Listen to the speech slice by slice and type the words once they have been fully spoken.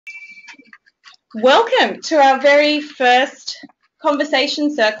Welcome to our very first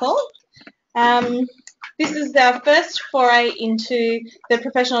conversation circle. This is our first foray into the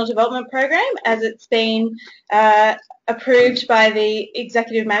professional development program as it's been approved by the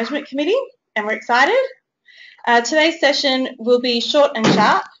Executive Management Committee, and we're excited. Today's session will be short and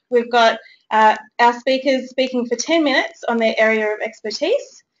sharp. We've got our speakers speaking for 10 minutes on their area of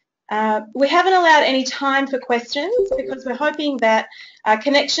expertise. We haven't allowed any time for questions because we're hoping that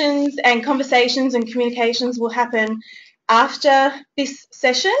connections and conversations and communications will happen after this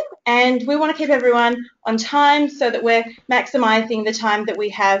session, and we want to keep everyone on time so that we're maximising the time that we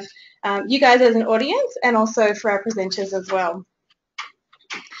have, you guys as an audience, and also for our presenters as well.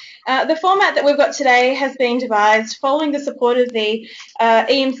 The format that we've got today has been devised following the support of the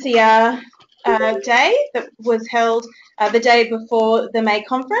EMCR day that was held the day before the May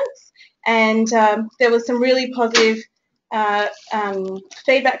conference, and there was some really positive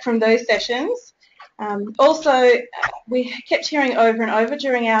feedback from those sessions. Also, we kept hearing over and over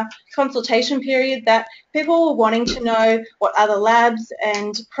during our consultation period that people were wanting to know what other labs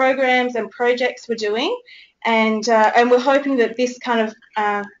and programs and projects were doing, and we're hoping that this kind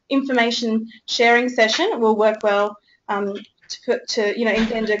of information sharing session will work well to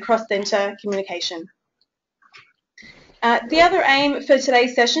engender cross-centre communication. The other aim for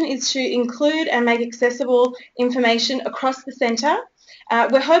today's session is to include and make accessible information across the centre.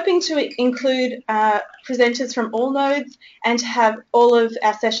 We're hoping to include presenters from all nodes and to have all of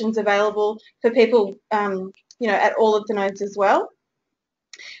our sessions available for people at all of the nodes as well.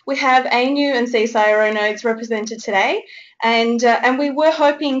 We have ANU and CSIRO nodes represented today, and we were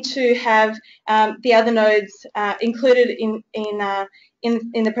hoping to have the other nodes included in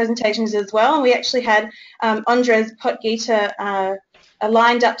the presentations as well. And we actually had Andres Potgieter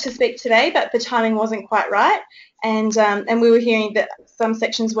lined up to speak today, but the timing wasn't quite right, and we were hearing that some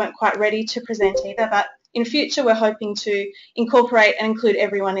sections weren't quite ready to present either. But in future, we're hoping to incorporate and include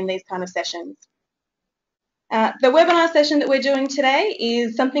everyone in these kind of sessions. The webinar session that we're doing today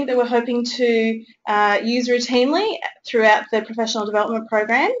is something that we're hoping to use routinely throughout the professional development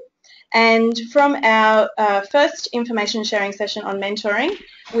program. And from our first information sharing session on mentoring,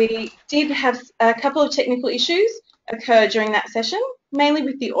 we did have a couple of technical issues occur during that session, mainly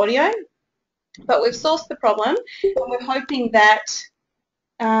with the audio, but we've solved the problem, and we're hoping that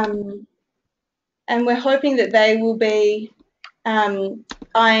they will be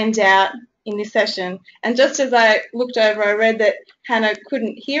ironed out in this session. And just as I looked over, I read that Hannah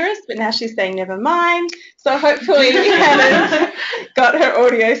couldn't hear us, but now she's saying never mind. So hopefully Hannah's got her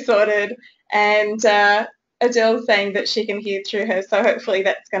audio sorted, and Adele's saying that she can hear through her, so hopefully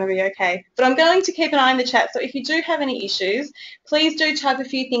that's going to be okay. But I'm going to keep an eye on the chat, so if you do have any issues, please do type a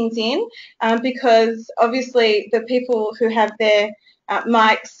few things in, because obviously the people who have their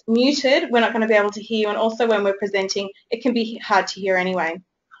mics muted, we're not going to be able to hear you, and also when we're presenting, it can be hard to hear anyway.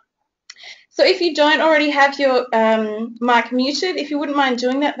 So if you don't already have your mic muted, if you wouldn't mind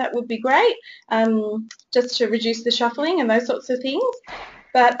doing that, that would be great, just to reduce the shuffling and those sorts of things.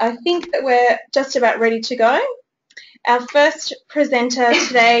 But I think that we're just about ready to go. Our first presenter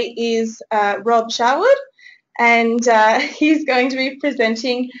today is Rob Sharwood, and he's going to be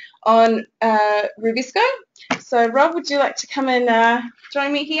presenting on Rubisco. So Rob, would you like to come and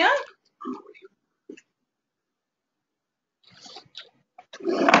join me here?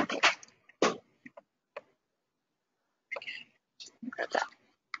 That.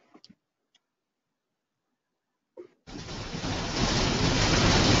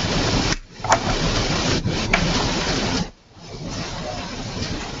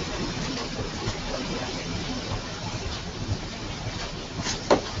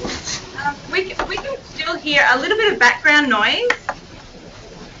 We can still hear a little bit of background noise.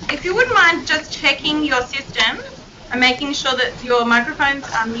 If you wouldn't mind just checking your system and making sure that your microphones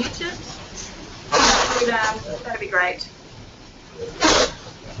are muted, that'd be great.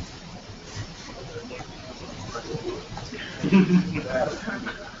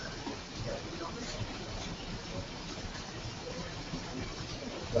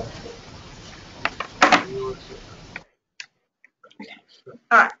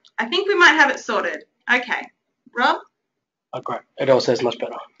 All right, I think we might have it sorted. Okay, Rob? Oh, great. It all says much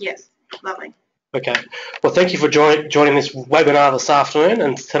better. Yes, lovely. Okay. Well, thank you for joining this webinar this afternoon.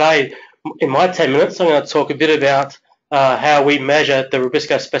 And today, in my 10 minutes, I'm going to talk a bit about how we measure the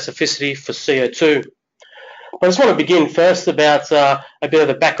Rubisco specificity for CO2. I just want to begin first about a bit of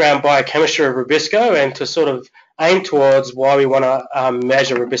the background biochemistry of Rubisco and to sort of aim towards why we want to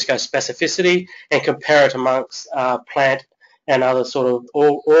measure Rubisco specificity and compare it amongst plant and other sort of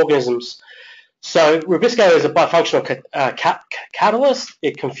organisms. So Rubisco is a bifunctional catalyst.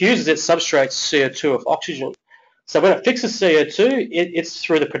 It confuses its substrates CO2 with oxygen. So when it fixes CO2, it's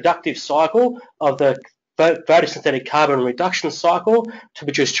through the productive cycle of the photosynthetic carbon reduction cycle to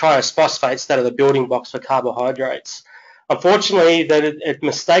produce triose that are the building blocks for carbohydrates. Unfortunately, it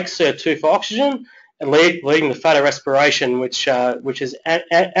mistakes CO2 for oxygen, and leading to photorespiration, which is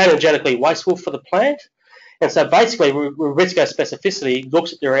energetically wasteful for the plant. And so basically, Rubisco specificity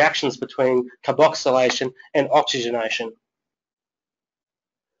looks at the reactions between carboxylation and oxygenation.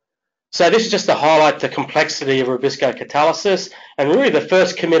 So this is just to highlight the complexity of Rubisco catalysis, and really the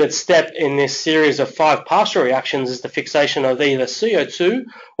first committed step in this series of 5 partial reactions is the fixation of either CO2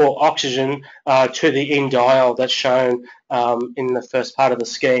 or oxygen to the enediol that's shown in the first part of the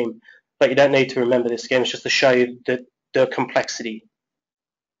scheme. But you don't need to remember this scheme, it's just to show you the complexity.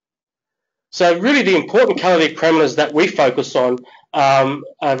 So really the important catalytic parameters that we focus on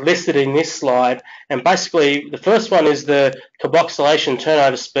are listed in this slide, and basically the first one is the carboxylation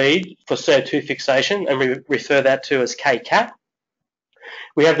turnover speed for CO2 fixation, and we refer that to as Kcat.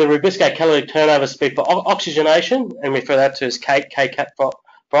 We have the Rubisco catalytic turnover speed for oxygenation, and refer that to as Kcat for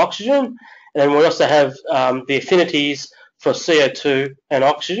oxygen, and then we also have the affinities for CO2 and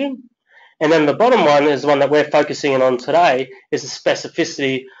oxygen, and then the bottom one is the one that we're focusing on today, is the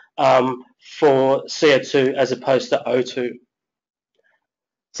specificity for CO2 as opposed to O2.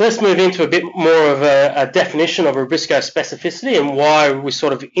 So let's move into a bit more of a definition of Rubisco specificity and why we're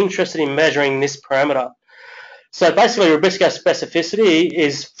sort of interested in measuring this parameter. So basically Rubisco specificity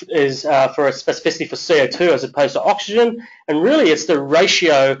is for a specificity for CO2 as opposed to oxygen, and really it's the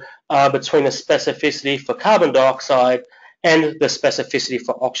ratio between the specificity for carbon dioxide and the specificity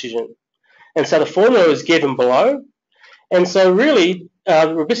for oxygen. And so the formula is given below. And so really,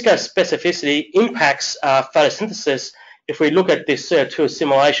 Rubisco specificity impacts photosynthesis if we look at this CO2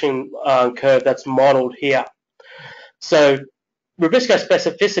 assimilation curve that's modelled here. So Rubisco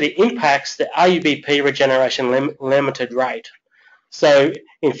specificity impacts the RUBP regeneration limited rate. So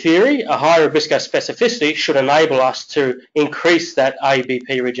in theory, a higher Rubisco specificity should enable us to increase that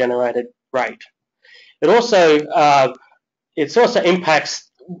RUBP regenerated rate. It also impacts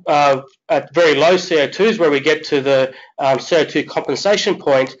at very low CO2s, where we get to the CO2 compensation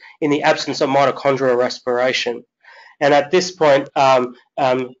point in the absence of mitochondrial respiration. And at this point, it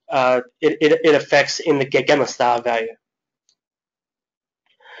affects in the gamma star value.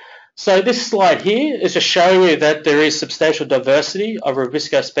 So this slide here is just showing you that there is substantial diversity of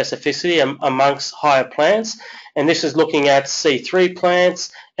Rubisco specificity amongst higher plants, and this is looking at C3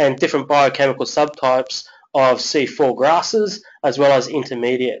 plants and different biochemical subtypes of C4 grasses, as well as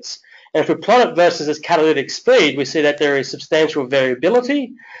intermediates. And if we plot it versus its catalytic speed, we see that there is substantial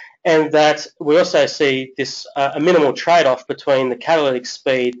variability, and that we also see this a minimal trade-off between the catalytic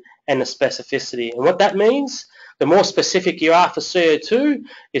speed and the specificity. And what that means, the more specific you are for CO2,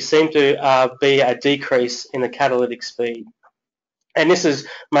 you seem to be a decrease in the catalytic speed. And this is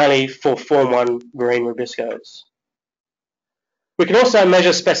mainly for Form 1 green Rubiscos. We can also measure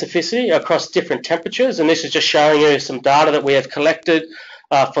specificity across different temperatures, and this is just showing you some data that we have collected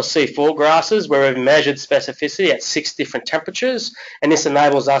for C4 grasses, where we've measured specificity at 6 different temperatures, and this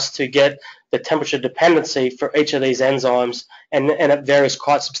enables us to get the temperature dependency for each of these enzymes, and it varies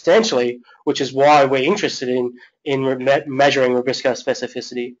quite substantially, which is why we're interested in measuring Rubisco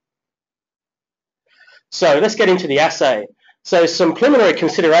specificity. So let's get into the assay. So some preliminary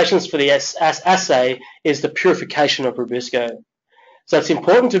considerations for the assay is the purification of Rubisco. So it's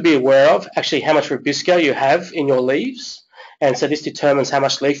important to be aware of actually how much Rubisco you have in your leaves, and so this determines how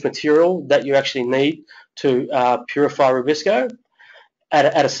much leaf material that you actually need to purify Rubisco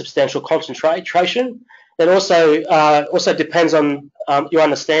at a substantial concentration. It also depends on your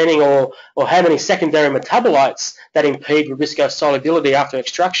understanding or how many secondary metabolites that impede Rubisco solubility after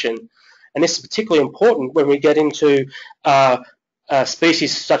extraction. And this is particularly important when we get into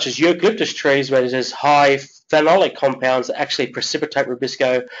species such as eucalyptus trees, where there's high phenolic compounds that actually precipitate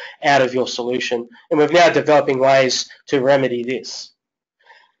Rubisco out of your solution. And we're now developing ways to remedy this.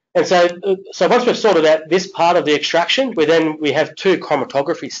 And so once we've sorted out this part of the extraction, we have 2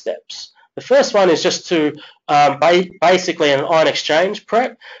 chromatography steps. The first one is just to basically an ion exchange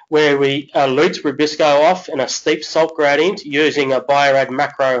prep, where we elute Rubisco off in a steep salt gradient using a Biorad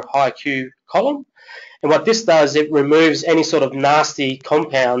macro high Q column. And what this does, it removes any sort of nasty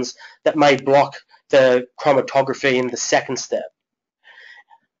compounds that may block the chromatography in the second step.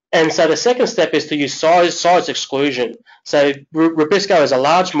 And so the second step is to use size exclusion. So Rubisco is a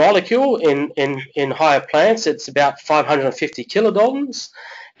large molecule in higher plants. It's about 550 kilodaltons,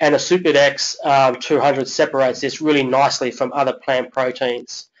 and a Superdex 200 separates this really nicely from other plant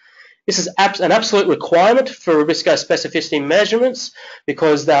proteins. This is an absolute requirement for Rubisco specificity measurements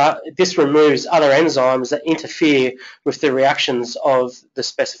because this removes other enzymes that interfere with the reactions of the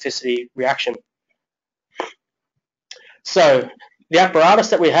specificity reaction. So the apparatus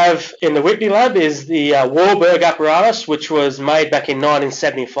that we have in the Whitney lab is the Warburg apparatus, which was made back in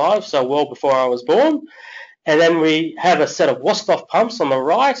 1975, so well before I was born. And then we have a set of Wusthof pumps on the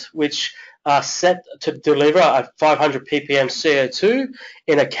right, which are set to deliver a 500 ppm CO2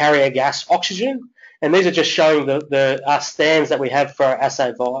 in a carrier gas oxygen. And these are just showing the stands that we have for our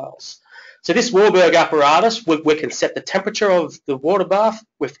assay vials. So this Warburg apparatus, we can set the temperature of the water bath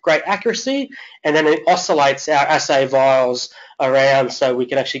with great accuracy, and then it oscillates our assay vials around so we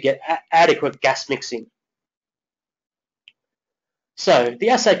can actually get adequate gas mixing. So the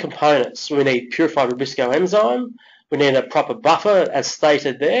assay components, we need purified Rubisco enzyme, we need a proper buffer as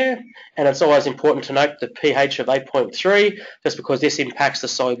stated there, and it's always important to note the pH of 8.3 just because this impacts the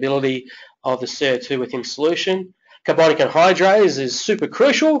solubility of the CO2 within solution. Carbonic anhydrase is super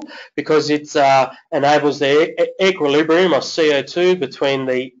crucial because it enables the equilibrium of CO2 between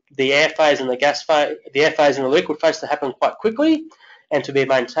the air phase and the gas phase, the air phase and the liquid phase to happen quite quickly and to be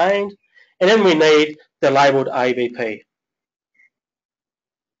maintained. And then we need the labelled ABP.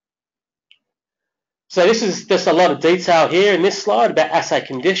 So this is just a lot of detail here in this slide about assay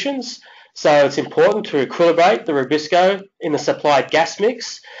conditions. So it's important to equilibrate the Rubisco in the supplied gas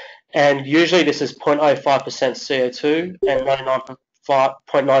mix, and usually this is 0.05% CO2 and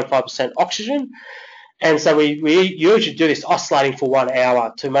 99.95% oxygen. And so we usually do this oscillating for 1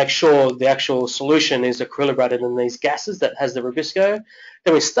 hour to make sure the actual solution is equilibrated in these gases that has the Rubisco.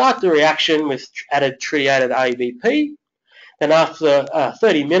 Then we start the reaction with added tritiated ABP. Then after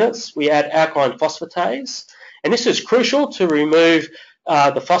 30 minutes, we add alkaline phosphatase. And this is crucial to remove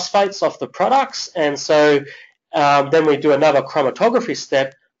the phosphates off the products. And so then we do another chromatography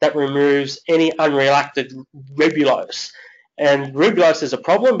step that removes any unreacted ribulose. And ribulose is a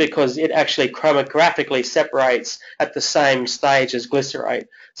problem because it actually chromographically separates at the same stage as glycerate.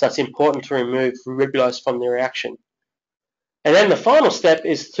 So it's important to remove ribulose from the reaction. And then the final step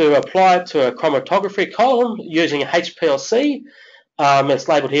is to apply it to a chromatography column using a HPLC. It's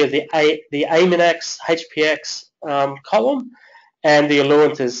labelled here the Aminex HPX column, and the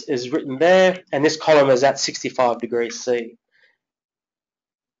eluent is written there, and this column is at 65 degrees C.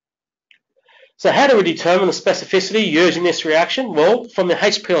 So how do we determine the specificity using this reaction? Well, from the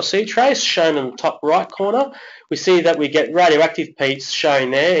HPLC trace shown in the top right corner, we see that we get radioactive peaks showing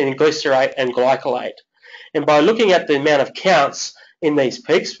there in glycerate and glycolate. And by looking at the amount of counts in these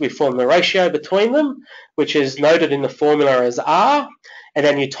peaks, we form the ratio between them, which is noted in the formula as R, and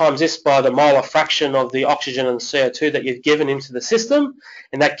then you times this by the molar fraction of the oxygen and CO2 that you've given into the system,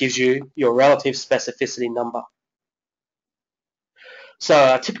 and that gives you your relative specificity number.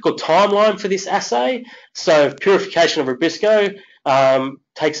 So a typical timeline for this assay, so purification of Rubisco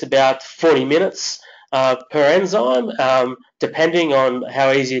takes about 40 minutes per enzyme, depending on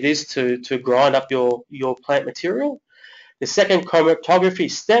how easy it is to grind up your plant material. The second chromatography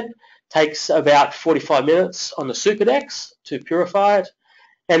step takes about 45 minutes on the Superdex to purify it,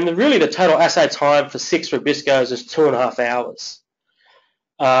 and really the total assay time for 6 Rubiscos is 2.5 hours.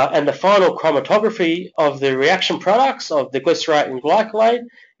 And the final chromatography of the reaction products of the glycerate and glycolate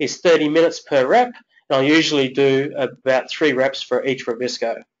is 30 minutes per rep, and I'll usually do about 3 reps for each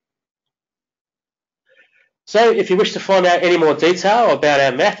Rubisco. So if you wish to find out any more detail about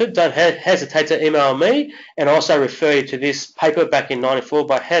our method, don't hesitate to email me, and also refer you to this paper back in '94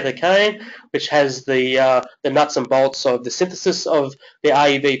 by Heather Kane, which has the nuts and bolts of the synthesis of the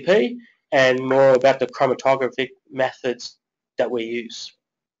ABP and more about the chromatographic methods that we use.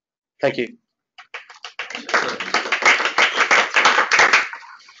 Thank you.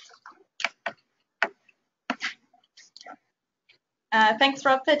 Thanks,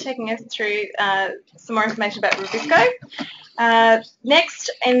 Rob, for taking us through some more information about Rubisco.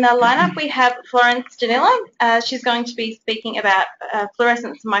 Next in the lineup, we have Florence Danilo. She's going to be speaking about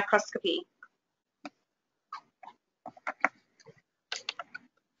fluorescence microscopy.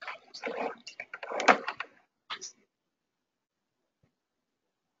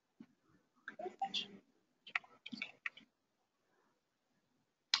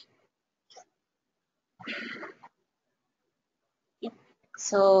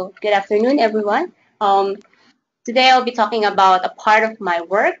 So good afternoon, everyone. Today I'll be talking about a part of my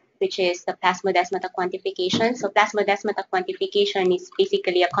work, which is the plasmodesmata quantification. So plasmodesmata quantification is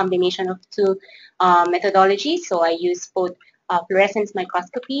basically a combination of 2 methodologies. So I use both fluorescence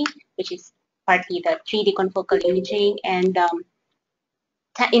microscopy, which is partly the 3D confocal imaging, and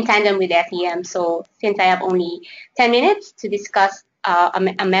in tandem with FEM. So since I have only 10 minutes to discuss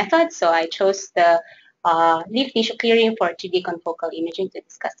a method. So I chose the leaf tissue clearing for 3D confocal imaging to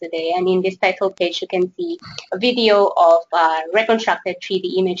discuss today. And in this title page, you can see a video of reconstructed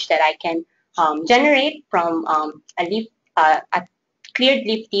 3D image that I can generate from a cleared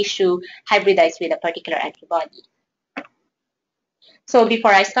leaf tissue hybridized with a particular antibody. So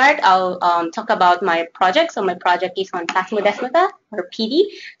before I start, I'll talk about my project. So my project is on plasmodesmata, or PD.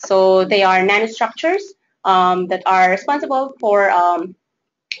 So they are nanostructures that are responsible for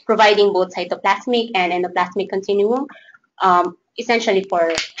providing both cytoplasmic and endoplasmic continuum, essentially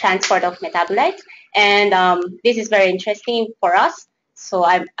for transport of metabolites. And this is very interesting for us. So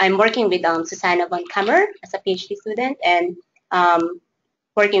I'm working with Susanna von Kammer as a PhD student, and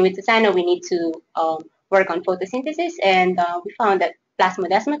working with Susanna, we need to work on photosynthesis, and we found that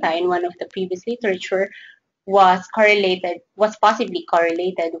plasmodesmata in one of the previous literature was possibly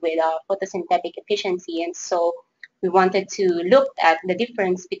correlated with photosynthetic efficiency, and so we wanted to look at the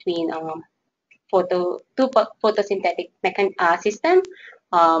difference between two photosynthetic systems,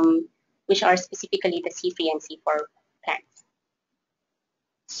 which are specifically the C3 and C4 plants.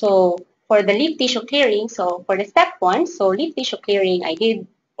 So for the leaf tissue clearing, so for the step 1, so leaf tissue clearing, I did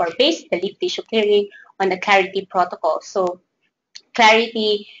or based the leaf tissue clearing on the Clarity protocol. So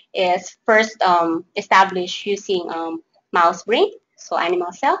Clarity is first established using mouse brain, so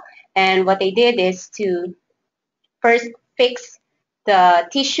animal cell, and what they did is to first fix the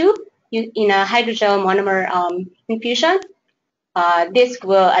tissue in a hydrogel monomer infusion. This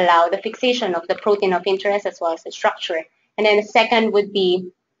will allow the fixation of the protein of interest as well as the structure. And then the second would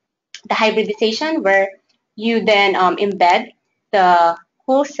be the hybridization, where you then embed the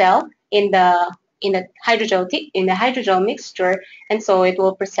whole cell in the hydrogel mixture, and so it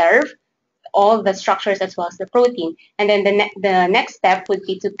will preserve all the structures as well as the protein. And then the next step would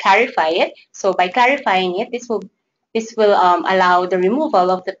be to clarify it. So by clarifying it, this will allow the removal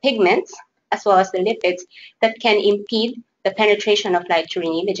of the pigments as well as the lipids that can impede the penetration of light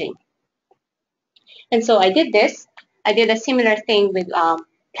during imaging. And so I did this. I did a similar thing with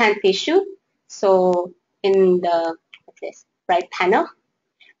plant tissue. So in the right panel,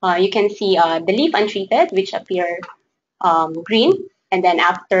 you can see the leaf untreated, which appear green, and then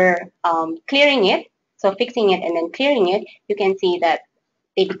after clearing it, so fixing it and then clearing it, you can see that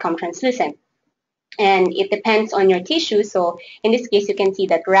they become translucent. And it depends on your tissue. So in this case, you can see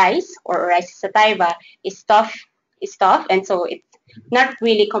that rice or rice sativa is tough, and so it's not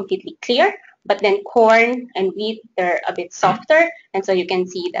really completely clear. But then corn and wheat, they're a bit softer, and so you can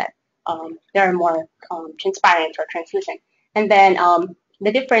see that they're more transparent or translucent. And then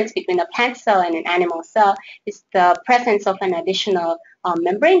the difference between a plant cell and an animal cell is the presence of an additional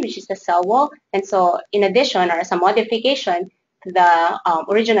membrane, which is the cell wall. And so in addition, or as a modification to the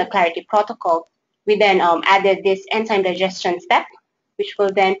original Clarity protocol, we then added this enzyme digestion step, which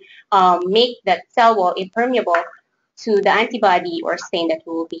will then make that cell wall impermeable to the antibody or stain that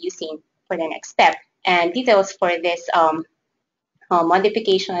we will be using for the next step. And details for this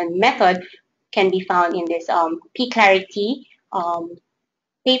modification method can be found in this pClarity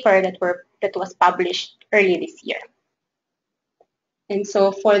paper that was published early this year. And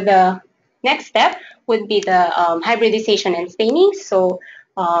so for the next step would be the hybridization and staining. So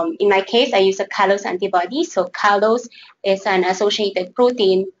in my case, I use a Callose antibody. So Callose is an associated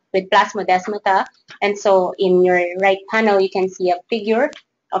protein with plasmodesmata. And so in your right panel, you can see a figure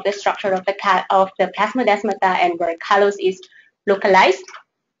of the structure of the plasmodesmata and where Callose is localized.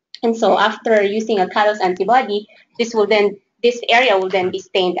 And so after using a Callose antibody, this area will then be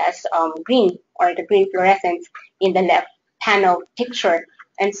stained as green, or the green fluorescence in the left panel picture.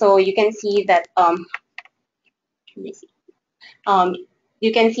 And so you can see that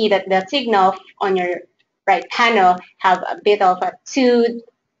you can see that the signal on your right panel have a bit of a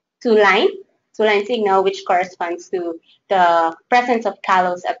two-line signal, which corresponds to the presence of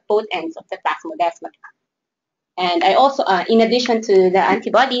Callose at both ends of the plasmodesmata. And I also, in addition to the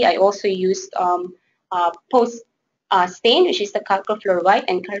antibody, I also used post stain, which is the calcofluor white,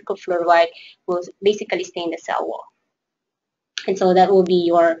 and calcofluor white will basically stain the cell wall. And so that will be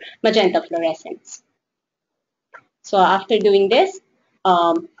your magenta fluorescence. So after doing this,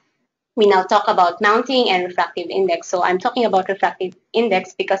 we now talk about mounting and refractive index. So I'm talking about refractive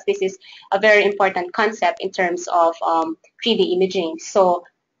index because this is a very important concept in terms of 3D imaging. So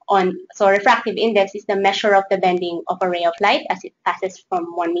refractive index is the measure of the bending of a ray of light as it passes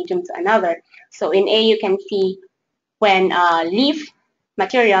from one medium to another. So in A, you can see when leaf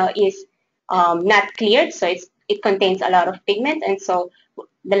material is not cleared, so it contains a lot of pigment, and so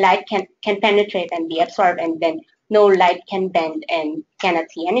the light can penetrate and be absorbed, and then no light can bend and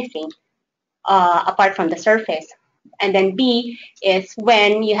cannot see anything apart from the surface. And then B is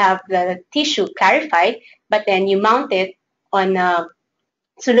when you have the tissue clarified, but then you mount it on a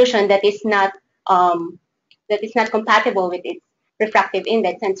solution that is not compatible with its refractive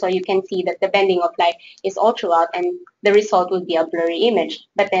index, and so you can see that the bending of light is all throughout, and the result would be a blurry image.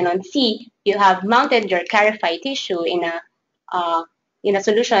 But then on C, you have mounted your clarified tissue in a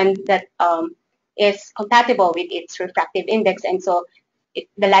solution that is compatible with its refractive index, and so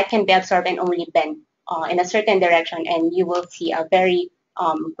the light can be absorbed and only bend in a certain direction, and you will see a very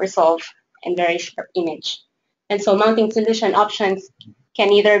resolved and very sharp image. And so mounting solution options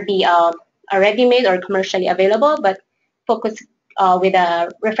can either be a ready-made or commercially available, but focus with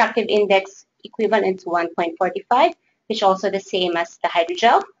a refractive index equivalent to 1.45, which also the same as the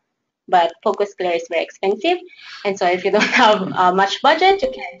hydrogel, but focus glare is very expensive. And so if you don't have much budget,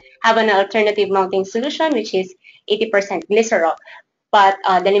 you can have an alternative mounting solution, which is 80% glycerol. But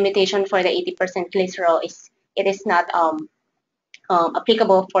the limitation for the 80% glycerol is it is not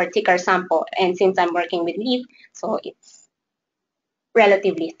applicable for thicker sample. And since I'm working with leaf, so it's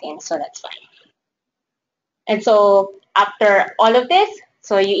relatively thin, so that's fine. And so after all of this,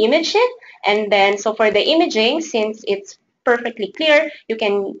 so you image it, and then so for the imaging, since it's perfectly clear, you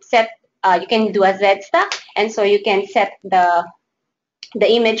can set, you can do a Z-stack, and so you can set the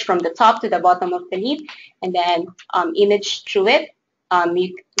image from the top to the bottom of the leaf, and then image through it.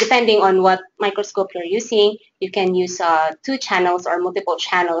 Depending on what microscope you're using, you can use 2 channels or multiple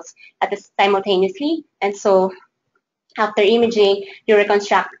channels simultaneously. And so after imaging, you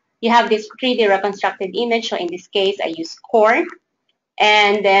have this 3D reconstructed image. So in this case, I use corn.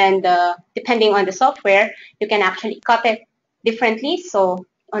 And then depending on the software, you can actually cut it differently. So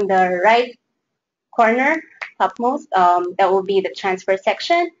on the right corner, topmost, that will be the transfer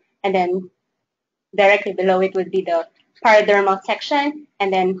section. And then directly below it would be the paradermal section,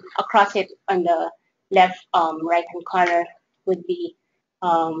 and then across it on the left right-hand corner would be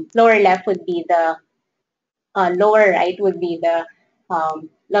lower left would be the lower right would be the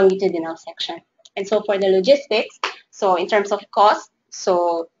longitudinal section. And so for the logistics, so in terms of cost,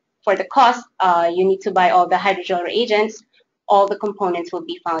 so for the cost, you need to buy all the hydrogel reagents. All the components will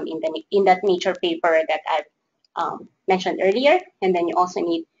be found in that Nature paper that I've mentioned earlier, and then you also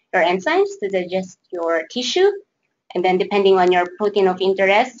need your enzymes to digest your tissue. And then depending on your protein of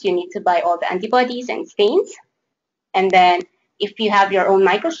interest, you need to buy all the antibodies and stains. And then if you have your own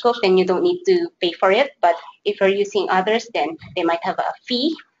microscope, then you don't need to pay for it. But if you're using others, then they might have a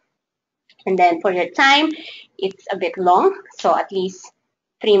fee. And then for your time, it's a bit long, so at least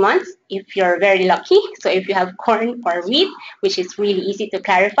 3 months if you're very lucky. So if you have corn or wheat, which is really easy to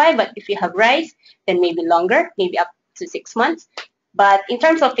clarify, but if you have rice, then maybe longer, maybe up to 6 months. But in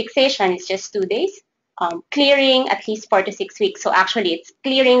terms of fixation, it's just 2 days. Clearing at least 4 to 6 weeks. So actually, it's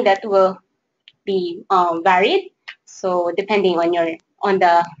clearing that will be varied. So depending on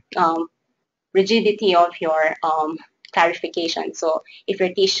the rigidity of your clarification. So if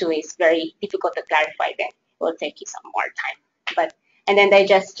your tissue is very difficult to clarify, then it will take you some more time. And then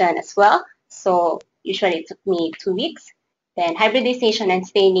digestion as well. So usually it took me 2 weeks. Then hybridization and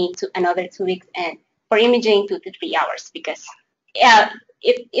staining took another 2 weeks, and for imaging 2 to 3 hours, because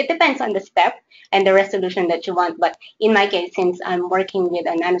it depends on the step and the resolution that you want. But in my case, since I'm working with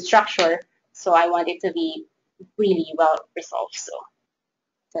a nanostructure, so I want it to be really well resolved. So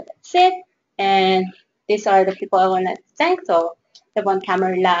that's it. And these are the people I want to thank. So the Von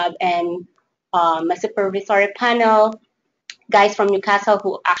Kammer Lab and my supervisory panel, guys from Newcastle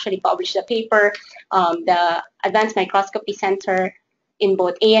who actually published the paper, the Advanced Microscopy Center in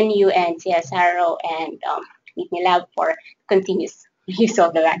both ANU and CSIRO, and Whitney Lab for continuous use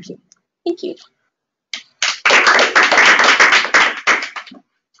of the vacuum. Thank you.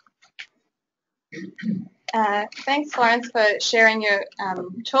 Thanks, Florence, for sharing your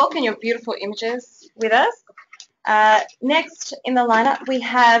talk and your beautiful images with us. Next in the lineup, we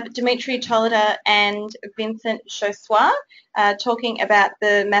have Dimitri Tolida and Vincent Chaussois talking about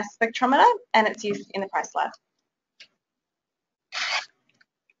the mass spectrometer and its use in the Price Lab.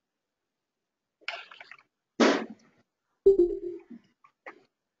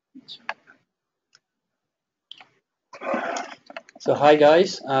 So hi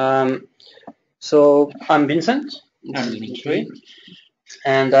guys, so I'm Vincent. I'm Dimitri.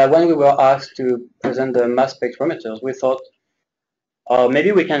 And when we were asked to present the mass spectrometers, we thought,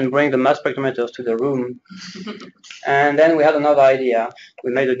 maybe we can bring the mass spectrometers to the room. And then we had another idea.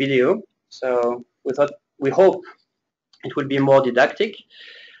 We made a video. So we thought, we hope it will be more didactic.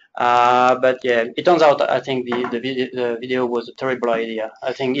 But yeah, it turns out I think the video was a terrible idea.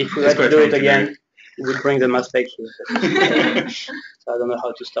 I think if we had to do it again, we would bring the mass spec here. So I don't know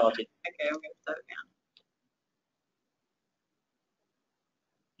how to start it. Okay, I'm going to start it now.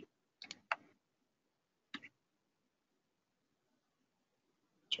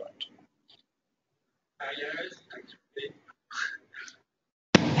 right.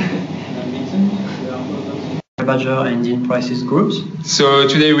 Badger and Dean Price's groups. So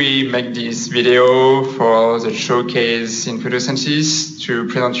today we make this video for the showcase in photosynthesis to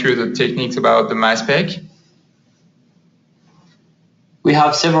present you the techniques about the mass spec. We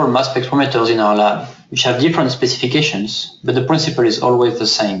have several mass spectrometers in our lab, which have different specifications, but the principle is always the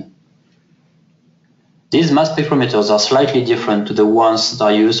same. These mass spectrometers are slightly different to the ones that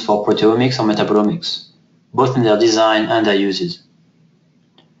are used for proteomics or metabolomics, both in their design and their uses.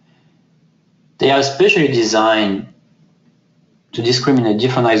 They are especially designed to discriminate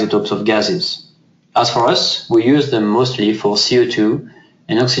different isotopes of gases. As for us, we use them mostly for CO2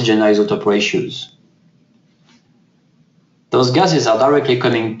 and oxygen isotope ratios. Those gases are directly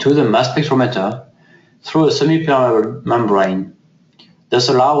coming to the mass spectrometer through a semi-permeable membrane, thus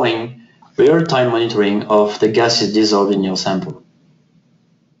allowing real-time monitoring of the gases dissolved in your sample.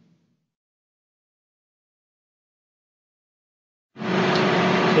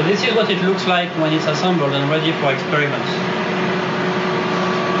 So this is what it looks like when it's assembled and ready for experiments.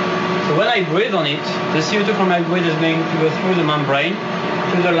 So when I breathe on it, the CO2 from my breath is going to go through the membrane,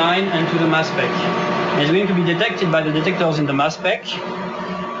 to the line and to the mass spec. And it's going to be detected by the detectors in the mass spec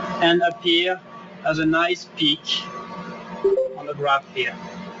and appear as a nice peak on the graph here.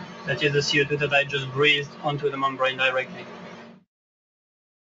 That is the CO2 that I just breathed onto the membrane directly.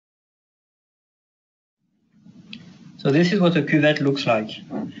 So this is what a cuvette looks like.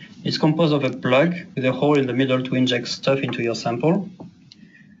 It's composed of a plug with a hole in the middle to inject stuff into your sample,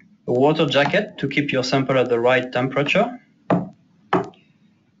 a water jacket to keep your sample at the right temperature,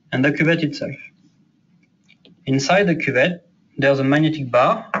 and the cuvette itself. Inside the cuvette, there's a magnetic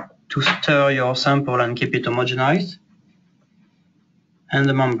bar to stir your sample and keep it homogenized, and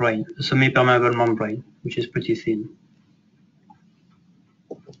the membrane, the semi-permeable membrane, which is pretty thin.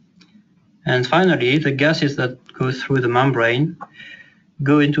 And finally, the gases that go through the membrane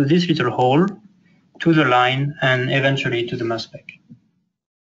go into this little hole, to the line, and eventually to the mass spec.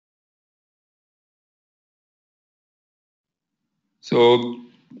 So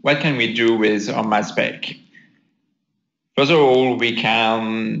what can we do with our mass spec? First of all, we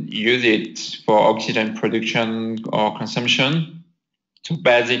can use it for oxygen production or consumption. So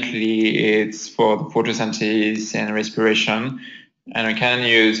basically, it's for the photosynthesis and respiration. And we can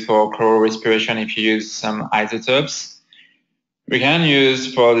use for chlororespiration if you use some isotopes. We can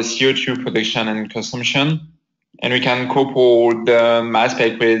use for the CO2 production and consumption. And we can couple the mass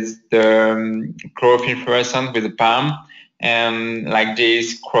spec with the chlorophyll fluorescent with the PAM, and like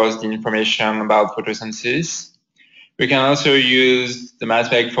this cross the information about photosynthesis. We can also use the mass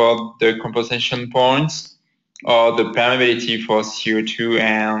spec for the composition points or the permeability for CO2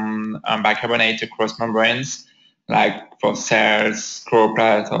 and bicarbonate across membranes, like for cells,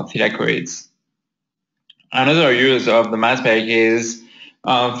 chloroplasts, or thylakoids. Another use of the mass spec is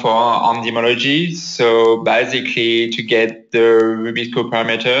for endymology, so basically to get the Rubisco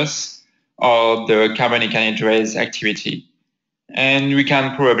parameters or the carbonic anhydrase activity. And we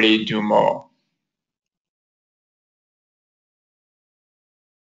can probably do more.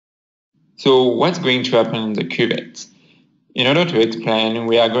 So what's going to happen in the cuvette? In order to explain,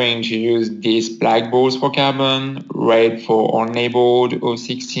 we are going to use these black balls for carbon, red for unlabeled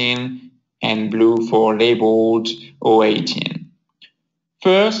O16, and blue for labeled O18.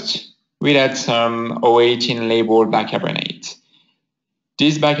 First, we'll add some O18 labeled bicarbonate.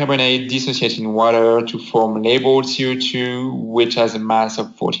 This bicarbonate dissociates in water to form labeled CO2, which has a mass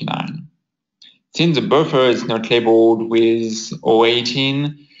of 49. Since the buffer is not labeled with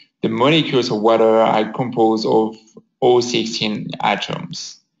O18, the molecules of water are composed of O16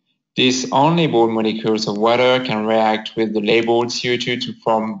 atoms. These unlabeled molecules of water can react with the labeled CO2 to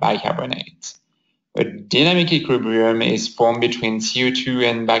form bicarbonate. A dynamic equilibrium is formed between CO2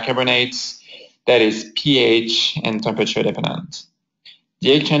 and bicarbonates that is pH and temperature dependent.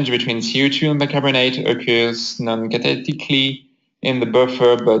 The exchange between CO2 and bicarbonate occurs non-catalytically in the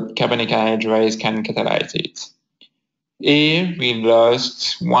buffer, but carbonic anhydrase can catalyze it. Here we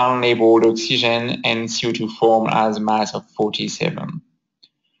lost one labeled oxygen and CO2 formed as a mass of 47.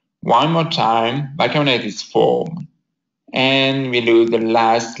 One more time, bicarbonate is formed, and we lose the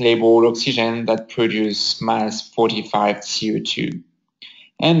last labeled oxygen that produces mass 45 CO2.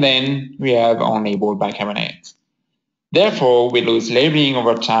 And then we have unlabeled bicarbonate. Therefore, we lose labeling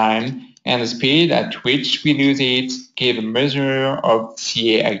over time, and the speed at which we lose it gives a measure of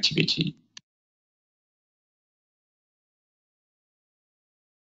CA activity.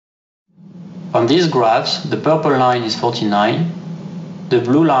 On these graphs, the purple line is 49, the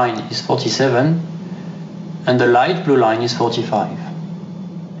blue line is 47, and the light blue line is 45.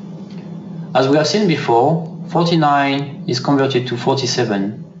 As we have seen before, 49 is converted to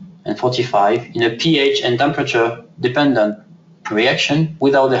 47 and 45 in a pH and temperature dependent reaction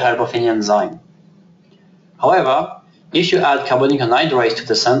without the help of any enzyme. However, if you add carbonic anhydrase to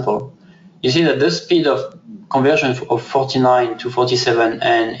the sample, you see that the speed of conversion of 49 to 47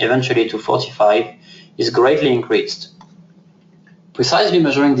 and eventually to 45 is greatly increased. Precisely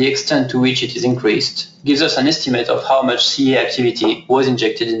measuring the extent to which it is increased gives us an estimate of how much CA activity was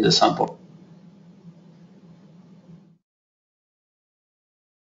injected in the sample.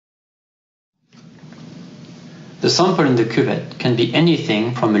 The sample in the cuvette can be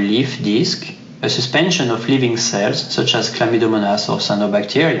anything from a leaf disc, a suspension of living cells such as Chlamydomonas or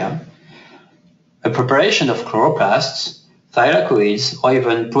cyanobacteria, a preparation of chloroplasts, thylakoids, or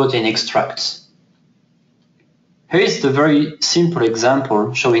even protein extracts. Here is the very simple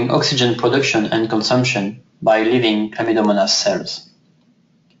example showing oxygen production and consumption by living Chlamydomonas cells.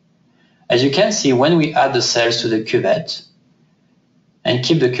 As you can see, when we add the cells to the cuvette and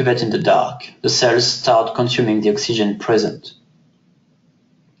keep the cuvette in the dark, the cells start consuming the oxygen present.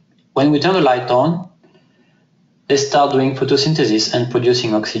 When we turn the light on, they start doing photosynthesis and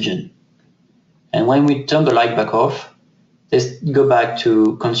producing oxygen. And when we turn the light back off, they go back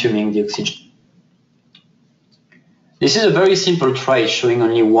to consuming the oxygen. This is a very simple trace showing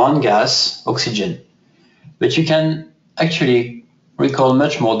only one gas, oxygen, but you can actually recall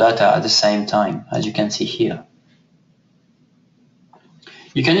much more data at the same time, as you can see here.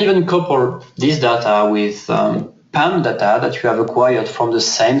 You can even couple this data with PAM data that you have acquired from the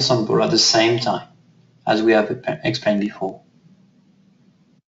same sample at the same time, as we have explained before.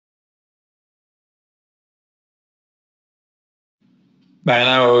 By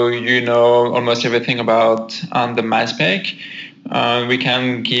now, you know almost everything about the mass spec. We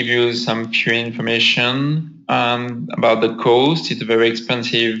can give you some few information about the cost. It's a very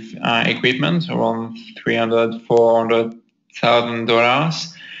expensive equipment, around $300,000, $400,000.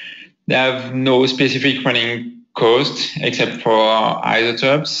 They have no specific running cost except for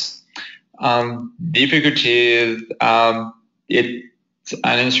isotopes. Difficulty is it's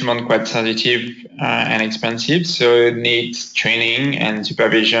an instrument quite sensitive and expensive, so it needs training and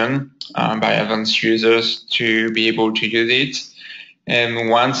supervision by advanced users to be able to use it. And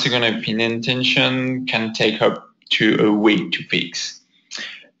one second opinion intention can take up to a week to fix.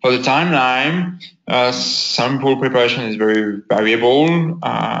 For the timeline, sample preparation is very variable,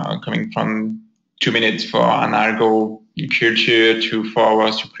 coming from 2 minutes for an algal culture to 4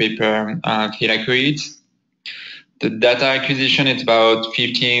 hours to prepare thylakoids. The data acquisition is about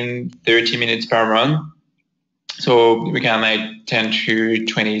 15-30 minutes per run. So we can make 10 to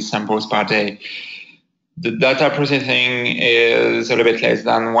 20 samples per day. The data processing is a little bit less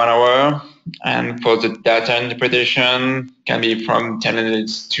than 1 hour. And for the data interpretation can be from 10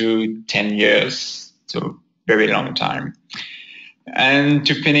 minutes to 10 years. So very long time. And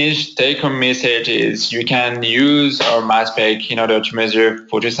to finish, take-home message is you can use our mass spec in order to measure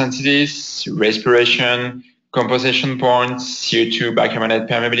photosynthesis, respiration, composition points, CO2 bicarbonate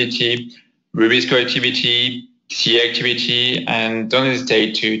permeability, rubisco activity, CA activity, and don't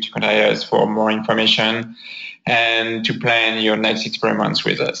hesitate to contact us for more information and to plan your next experiments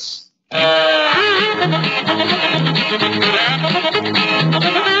with us.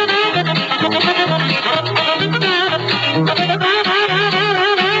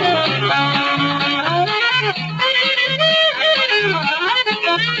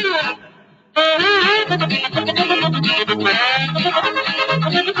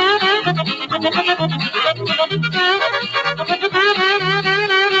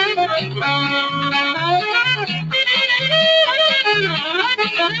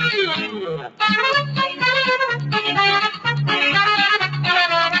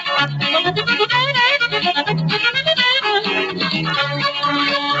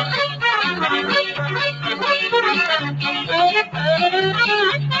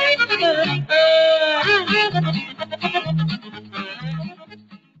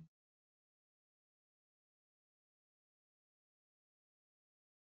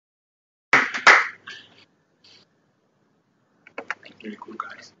 Very cool,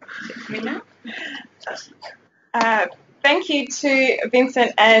 guys. Thank you to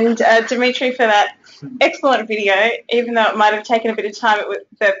Vincent and Dimitri for that excellent video. Even though it might have taken a bit of time,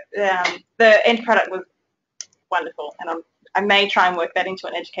 the end product was wonderful, and I may try and work that into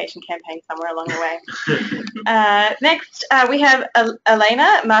an education campaign somewhere along the way. Next, we have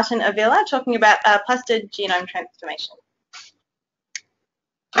Elena Martin Avila talking about plastid genome transformation.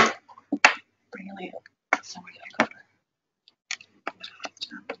 Bring Elena. Somebody I got her.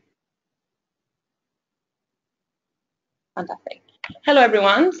 Fantastic. Hello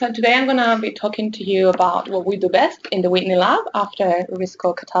everyone. So today I'm going to be talking to you about what we do best in the Whitney lab after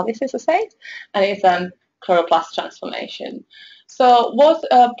Rubisco catalysis assays, and it's chloroplast transformation. So what's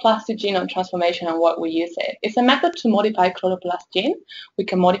a plastic genome transformation and what we use it? It's a method to modify chloroplast gene. We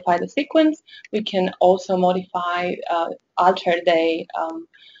can modify the sequence. We can also modify, alter the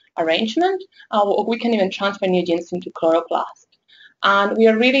arrangement. We can even transfer new genes into chloroplast. And we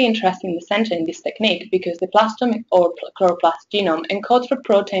are really interested in the center in this technique because the plastome or chloroplast genome encodes for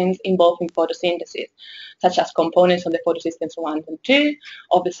proteins involved in photosynthesis, such as components of the photosystems 1 and 2,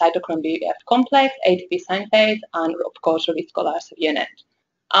 of the cytochrome BF complex, ATP synthase, and of course Rubisco subunit.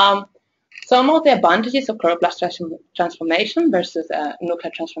 Some of the advantages of chloroplast transformation versus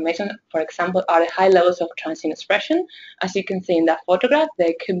nuclear transformation, for example, are the high levels of transgene expression. As you can see in that photograph,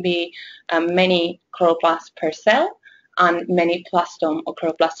 there can be many chloroplasts per cell, and many plastome or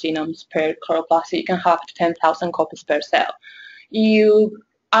chloroplast genomes per chloroplast. So you can have 10,000 copies per cell. You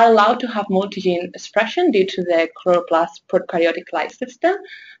are allowed to have multi-gene expression due to the chloroplast prokaryotic light system.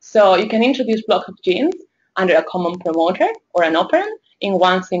 So you can introduce block of genes under a common promoter or an operand in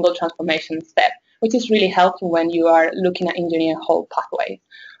one single transformation step, which is really helpful when you are looking at engineering whole pathways.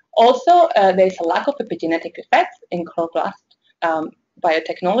 Also, there is a lack of epigenetic effects in chloroplast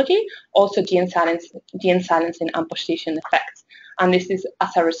biotechnology, also gene silencing and position effects. And this is as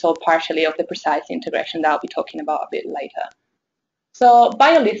a result partially of the precise integration that I'll be talking about a bit later. So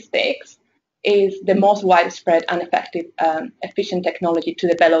biolistics is the most widespread and effective, efficient technology to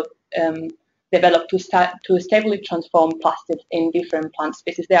develop to stably transform plastids in different plant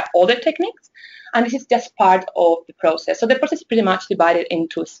species. There are other techniques, and this is just part of the process. So the process is pretty much divided in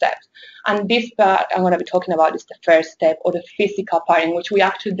 2 steps. And this part I'm going to be talking about is the first step, or the physical part, in which we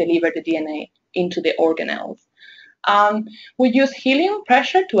actually deliver the DNA into the organelles. We use helium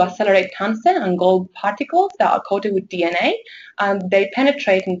pressure to accelerate tungsten and gold particles that are coated with DNA, and they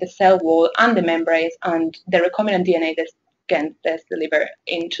penetrate in the cell wall and the membranes, and the recombinant DNA gets delivered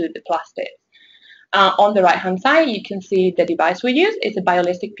into the plastids. On the right-hand side, you can see the device we use. It's a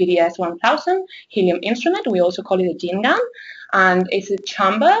BioListic PDS 1000 helium instrument. We also call it a gene gun. And it's a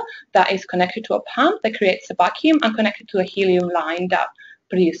chamber that is connected to a pump that creates a vacuum and connected to a helium line that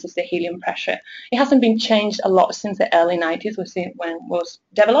produces the helium pressure. It hasn't been changed a lot since the early 90s when it was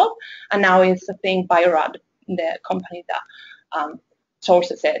developed. And now it's a thing Biorad, the company that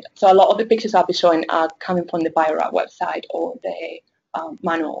sources it. So a lot of the pictures I'll be showing are coming from the Biorad website or the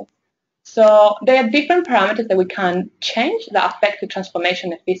manual. So there are different parameters that we can change that affect the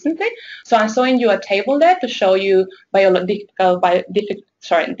transformation efficiently. So I'm showing you a table there to show you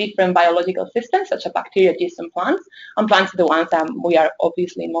different biological systems such as bacteria, yeast, and plants. And plants are the ones that we are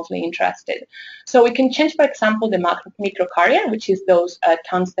obviously mostly interested. So we can change, for example, the microcarrier, which is those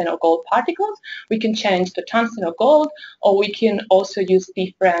tungsten or gold particles. We can change the tungsten or gold, or we can also use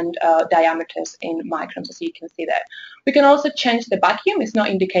different diameters in microns, as you can see there. We can also change the vacuum. It's not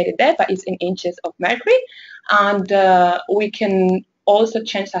indicated there, but it's in inches of mercury. And we can also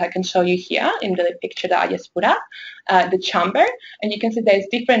change that. I can show you here in the picture that I just put up, the chamber. And you can see there's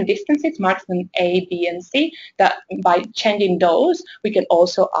different distances marked in A, B, and C, that by changing those, we can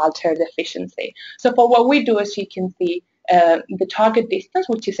also alter the efficiency. So for what we do, as you can see, the target distance,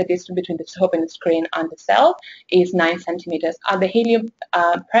 which is a distance between the top and the screen and the cell, is 9 centimeters. And the helium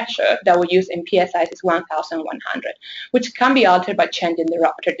pressure that we use in PSI is 1,100, which can be altered by changing the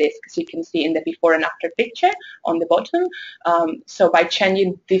Raptor disk, as you can see in the before and after picture on the bottom. So by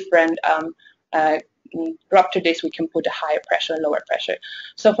changing different Raptor disk, we can put a higher pressure and lower pressure.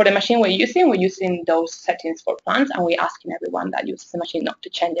 So for the machine we're using those settings for plants, and we're asking everyone that uses the machine not to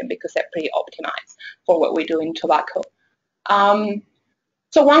change them because they're pretty optimized for what we do in tobacco.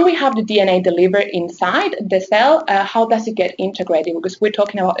 So when we have the DNA delivered inside the cell, how does it get integrated? Because we're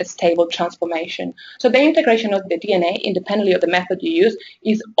talking about a stable transformation. So the integration of the DNA, independently of the method you use,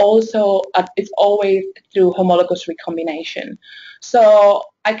 is also it's always through homologous recombination. So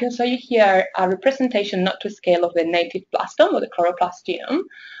I can show you here a representation, not to scale, of the native plastome or the chloroplast genome.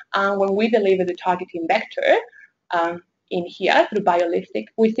 And when we deliver the targeting vector, in here through BioListic,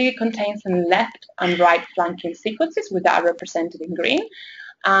 we see it contains some left and right flanking sequences, which are represented in green,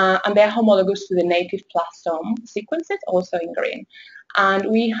 and they're homologous to the native plastome sequences, also in green. And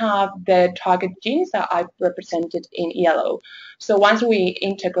we have the target genes that are represented in yellow. So once we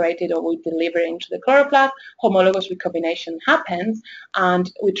integrate it or we deliver it into the chloroplast, homologous recombination happens, and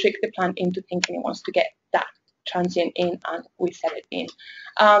we trick the plant into thinking it wants to get that transgene in and we set it in.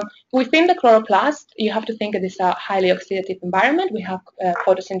 Within the chloroplast, you have to think that it's a highly oxidative environment. We have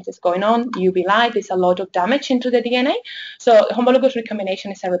photosynthesis going on, UV light, there's a lot of damage into the DNA. So homologous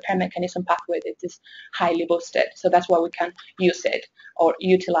recombination is a repair mechanism pathway that is highly boosted. So that's why we can use it or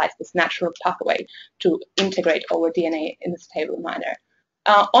utilize this natural pathway to integrate our DNA in a stable manner.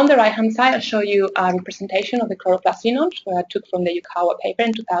 On the right-hand side, I'll show you a representation of the chloroplast genome, where I took from the Yukawa paper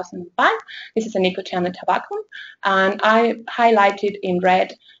in 2005. This is a Nicotiana tabacum, and I highlighted in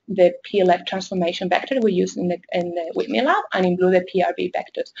red the PLF transformation vector we use in the Whitney lab, and in blue the PRB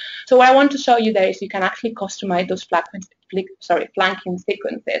vectors. So what I want to show you there is you can actually customize those flanking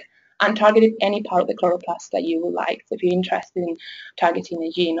sequences and target any part of the chloroplast that you would like. So if you're interested in targeting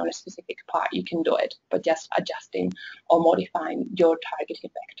a gene or a specific part, you can do it, but just adjusting or modifying your targeting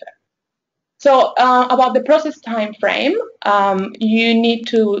vector. So about the process time frame, you need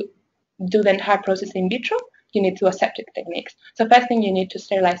to do the entire process in vitro. You need to do aseptic techniques. So first thing, you need to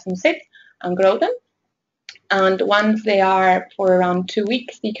sterilize some seeds and grow them. And once they are for around 2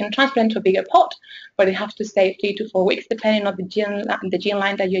 weeks, you can transplant to a bigger pot, but it has to stay 3 to 4 weeks, depending on the gene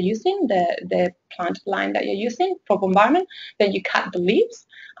line that you're using, the plant line that you're using for bombardment. Then you cut the leaves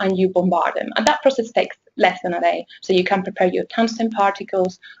and you bombard them. And that process takes less than a day. So you can prepare your tungsten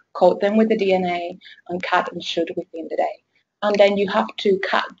particles, coat them with the DNA, and cut and shoot within the day. And then you have to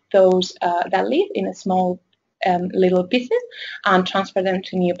cut those that leaf in a small little pieces and transfer them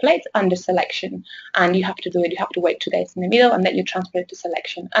to new plates under selection. And you have to do it, you have to wait 2 days in the middle, and then you transfer it to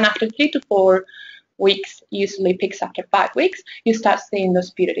selection. And after 3 to 4 weeks, usually peaks after 5 weeks, you start seeing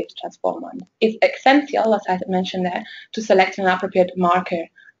those putative transformants. It's essential, as I mentioned there, to select an appropriate marker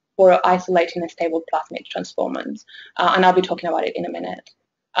for isolating a stable plasmid transformants. And I'll be talking about it in a minute.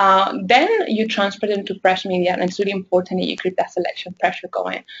 Then you transfer them to fresh media, and it's really important that you keep that selection pressure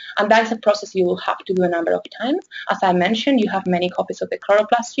going. And that is a process you will have to do a number of times. As I mentioned, you have many copies of the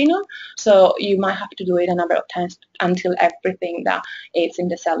chloroplast genome, so you might have to do it a number of times until everything that is in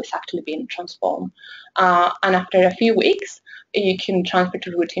the cell is actually being transformed. And after a few weeks, you can transfer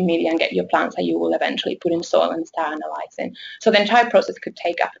to routine media and get your plants that you will eventually put in soil and start analyzing. So the entire process could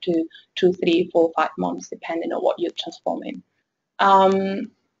take up to 2, 3, 4, 5 months, depending on what you're transforming.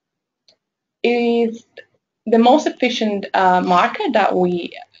 Is the most efficient marker that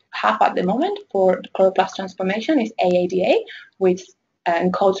we have at the moment for chloroplast transformation is AADA, which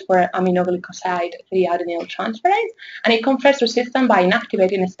encodes for aminoglycoside 3-adenyl transferase, and it confers resistance by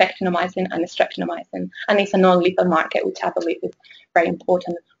inactivating spectinomycin and streptonomycin, and it's a non-lethal marker, which I believe is very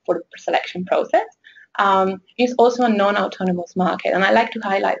important for the selection process. It's also a non-autonomous marker, and I like to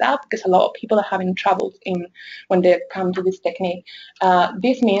highlight that because a lot of people are having trouble when they come to this technique.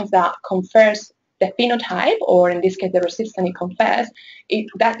 This means that confers the phenotype, or in this case the resistance it confers,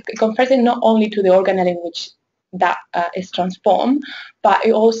 that confers it not only to the organelle in which that is transformed, but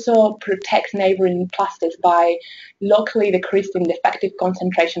it also protects neighboring plastids by locally decreasing the effective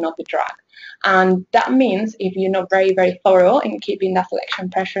concentration of the drug. And that means if you're not very, very thorough in keeping that selection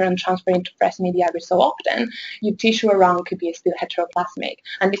pressure and transferring to fresh media every so often, your tissue around could be still heteroplasmic.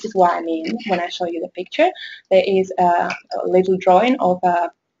 And this is what I mean when I show you the picture. There is a little drawing of a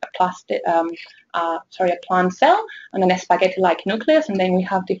plant cell and then a spaghetti-like nucleus, and then we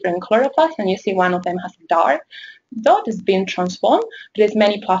have different chloroplasts, and you see one of them has a dark dot is being transformed. There's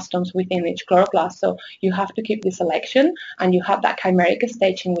many plastomes within each chloroplast, so you have to keep the selection, and you have that chimeric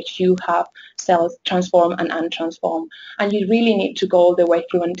stage in which you have cells transform and untransform, and you really need to go all the way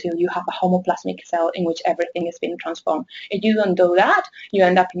through until you have a homoplasmic cell in which everything is being transformed. If you don't do that, you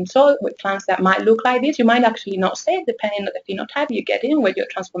end up in soil with plants that might look like this. You might actually not say it, depending on the phenotype you get in with your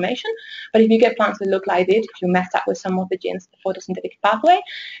transformation, but if you get plants that look like this, if you mess up with some of the genes, the photosynthetic pathway,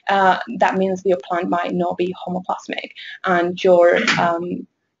 that means your plant might not be homoplasmic, and your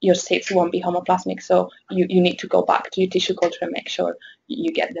seeds won't be homoplasmic, so you need to go back to your tissue culture and make sure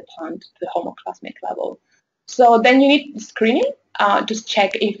you get the plant to the homoplasmic level. So then you need screening to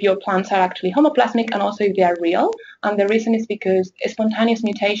check if your plants are actually homoplasmic and also if they are real. And the reason is because spontaneous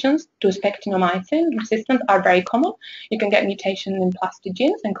mutations to spectinomycin resistance are very common. You can get mutations in plastid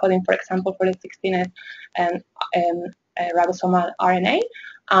genes encoding, for example, for the 16S ribosomal RNA,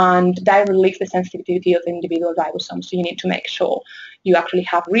 and that releases the sensitivity of the individual ribosomes. So you need to make sure you actually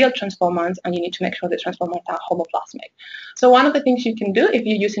have real transformants, and you need to make sure the transformants are homoplasmic. So one of the things you can do if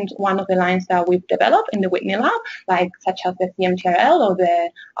you're using one of the lines that we've developed in the Whitney lab, such as the CMTRL or the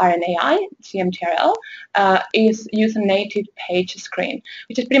RNAi CMTRL, is use a native page screen,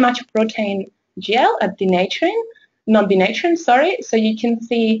 which is pretty much a protein gel at non-denaturing, so you can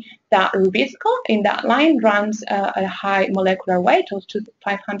see that Rubisco in that line runs a high molecular weight of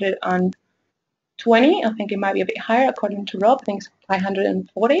 520 520. I think it might be a bit higher according to Rob. I think it's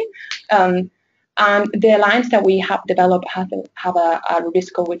 540. And the lines that we have developed have a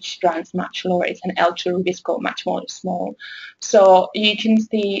Rubisco which runs much lower. It's an L2 Rubisco, much more small. So you can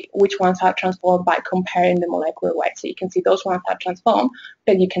see which ones are transformed by comparing the molecular weight. So you can see those ones are transformed,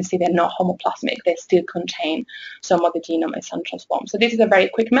 but you can see they're not homoplasmic. They still contain some of the genome is untransformed. So this is a very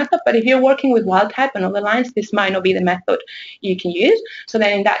quick method, but if you're working with wild type and other lines, this might not be the method you can use. So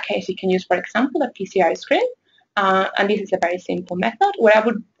then in that case, you can use, for example, a PCR screen. And this is a very simple method. What I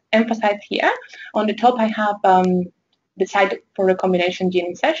would emphasize here, on the top I have the site for recombination gene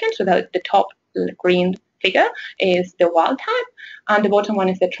insertion, so that the top green figure is the wild type, and the bottom one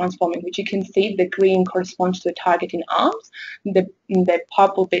is the transforming, which you can see the green corresponds to the targeting arms. The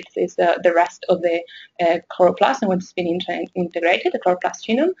purple bits is the rest of the chloroplast and what's been integrated, the chloroplast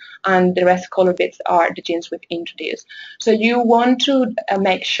genome, and the rest color bits are the genes we've introduced. So you want to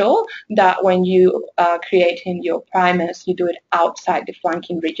make sure that when you are creating your primers, you do it outside the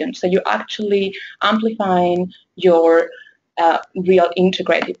flanking region. So you're actually amplifying your real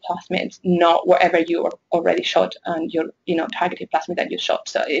integrated plasmids, not wherever you are already shot and your targeted plasmid that you shot.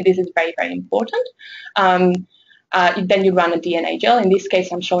 So this is very, very important. Then you run a DNA gel. In this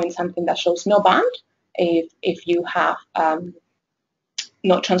case, I'm showing something that shows no band if you have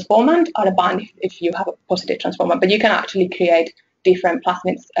no transformant, or a band if you have a positive transformant. But you can actually create different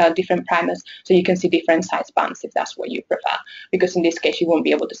plasmids, different primers, so you can see different size bands if that's what you prefer, because in this case you won't be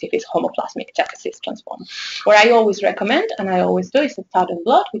able to see if it's homoplasmic just as it's transformed. What I always recommend, and I always do, is a southern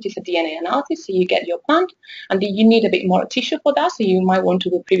blot, which is a DNA analysis. So you get your plant, and you need a bit more tissue for that, so you might want to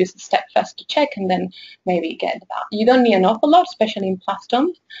do the previous step first to check, and then maybe get that. You don't need an awful lot, especially in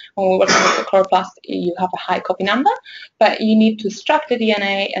plastomes. When we're working with the chloroplast, you have a high copy number, but you need to extract the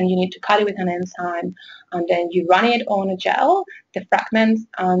DNA, and you need to cut it with an enzyme, and then you run it on a gel, the fragments,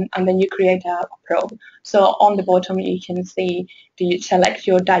 and then you create a probe. So on the bottom you can see, you select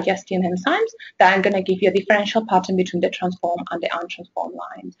your digesting enzymes that are going to give you a differential pattern between the transformed and the untransformed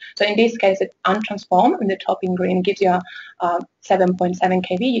lines. So in this case, it's untransformed, and the top in green gives you a 7.7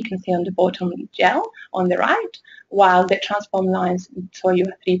 kV. You can see on the bottom gel on the right, while the transformed lines show you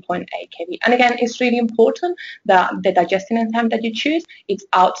a 3.8 kV. And again, it's really important that the digesting enzyme that you choose is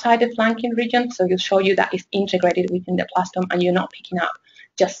outside the flanking region, so it'll show you that it's integrated within the plastome and you're not picking up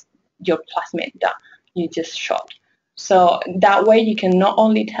just your plasmid that you just shot. So that way you can not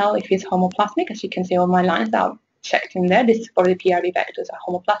only tell if it's homoplasmic, as you can see all my lines that are checked in there, this is for the PRD vectors are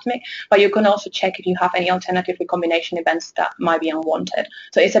homoplasmic, but you can also check if you have any alternative recombination events that might be unwanted.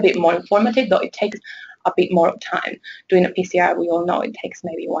 So it's a bit more informative, though it takes a bit more time. Doing a PCR, we all know it takes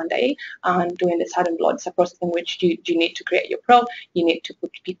maybe 1 day, and doing the southern blot is a process in which you need to create your probe, you need to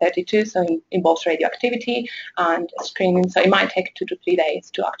put P32, so it involves radioactivity and screening, so it might take 2 to 3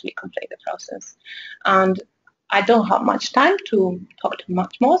 days to actually complete the process. And I don't have much time to talk too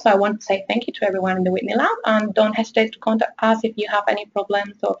much more, so I want to say thank you to everyone in the Whitney Lab, and don't hesitate to contact us if you have any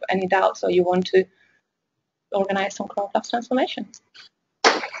problems or any doubts, or you want to organize some chloroplast transformations.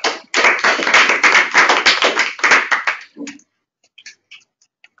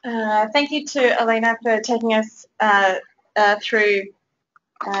 Thank you to Elena for taking us through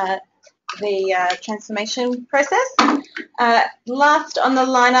the transformation process. Last on the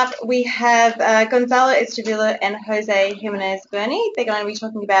lineup, we have Gonzalo Estevilla and Jose Jimenez Berni. They're going to be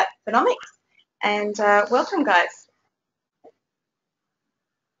talking about phenomics. And welcome, guys.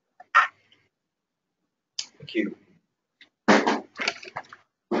 Thank you.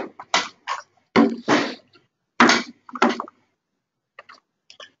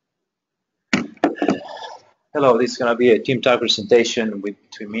 Hello, this is going to be a team talk presentation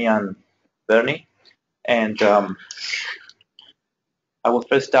between me and Bernie. And I will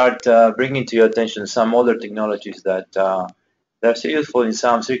first start bringing to your attention some other technologies that are useful in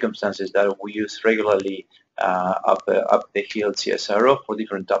some circumstances that we use regularly up the hill CSIRO for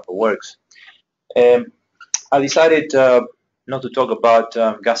different type of works. I decided not to talk about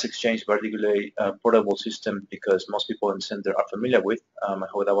gas exchange, particularly portable system, because most people in the center are familiar with. I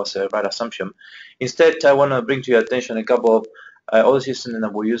hope that was a right assumption. Instead, I want to bring to your attention a couple of other systems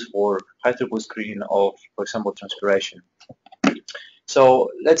that we use for high throughput screening of, for example, transpiration. So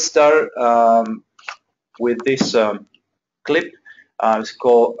let's start with this clip. It's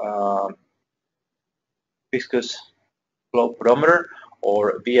called viscous flow pedometer,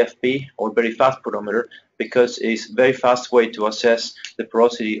 or VFP, or very fast pedometer, because it's a very fast way to assess the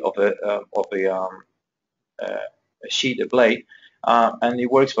porosity of a sheet, a blade, and it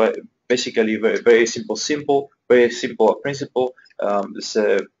works by basically very simple principle.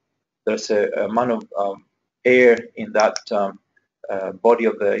 There's a amount of air in that body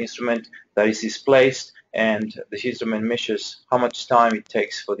of the instrument that is displaced, and the instrument measures how much time it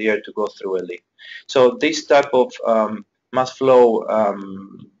takes for the air to go through a leaf. So this type of mass flow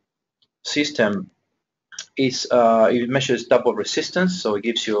system is it measures type of resistance, so it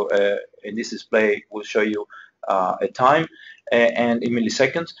gives you in this display will show you a time and in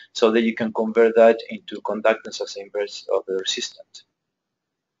milliseconds, so that you can convert that into conductance as the inverse of the resistance.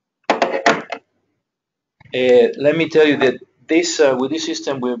 Let me tell you that this with this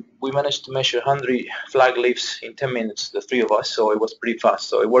system we managed to measure 100 flag leaves in 10 minutes, the three of us, so it was pretty fast,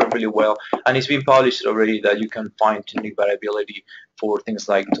 so it worked really well, and it's been published already that you can find unique variability for things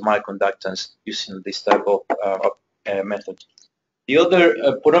like thermal conductance using this type of method. The other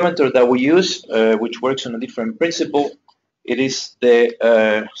photometer that we use, which works on a different principle, it is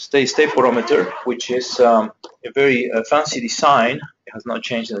the steady-state photometer, which is a very fancy design. It has not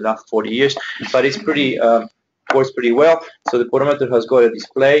changed in the last 40 years, but it's pretty works pretty well. So the photometer has got a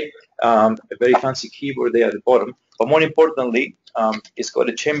display, a very fancy keyboard there at the bottom, but more importantly, it's got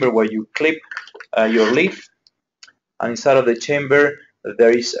a chamber where you clip your leaf, and inside of the chamber there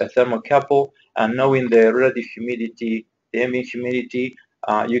is a thermocouple, and knowing the relative humidity, the ambient humidity,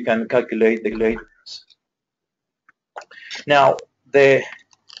 you can calculate the grade. Now, this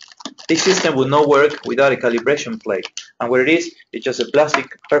system will not work without a calibration plate, and what it is, it's just a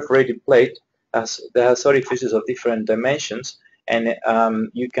plastic perforated plate that has orifices of different dimensions, and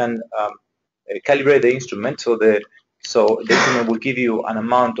you can calibrate the instrument so the instrument will give you an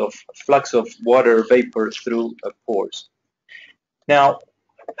amount of flux of water vapor through pores. Now,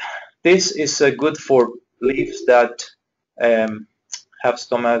 this is good for leaves that have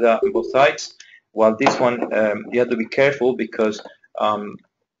stomata on both sides, while this one you have to be careful because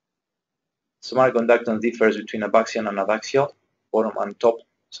somatic conductance differs between abaxial and adaxial, bottom and top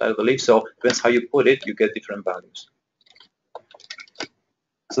side of the leaf, so depends how you put it, you get different values.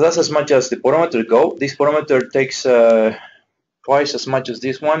 So that's as much as the photometer go. This photometer takes twice as much as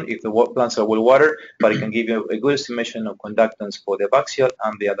this one if the plants are well watered, but it can give you a good estimation of conductance for the abaxial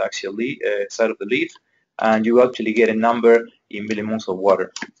and the adaxial side of the leaf, and you actually get a number in millimoles of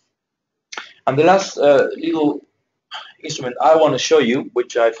water. And the last little instrument I want to show you,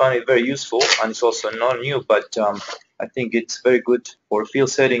 which I find it very useful, and it's also not new, but I think it's very good for field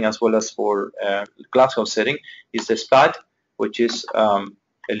setting as well as for glasshouse setting, is the SPAD, which is a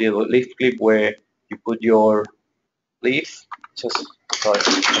little leaf clip where you put your leaf, sorry,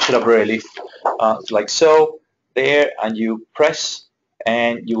 I should have brought a leaf, like so, there, and you press,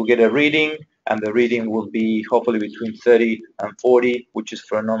 and you will get a reading, and the reading will be hopefully between 30 and 40, which is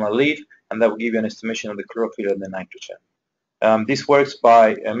for a normal leaf, and that will give you an estimation of the chlorophyll and the nitrogen. This works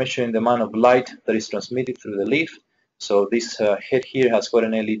by measuring the amount of light that is transmitted through the leaf. So this head here has got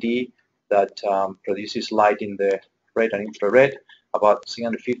an LED that produces light in the red and infrared, about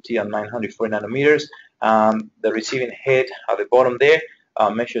 350 and 940 nanometers. The receiving head at the bottom there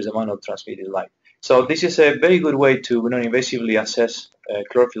measures the amount of transmitted light. So this is a very good way to non-invasively assess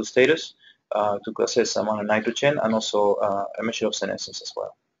chlorophyll status, to assess the amount of nitrogen, and also a measure of senescence as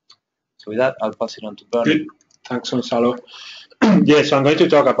well. So with that, I'll pass it on to Bernie. Good. Thanks, Gonzalo. Yes, so I'm going to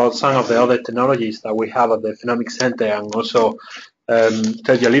talk about some of the other technologies that we have at the Phenomics Center, and also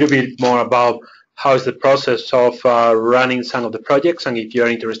tell you a little bit more about how is the process of running some of the projects, and if you're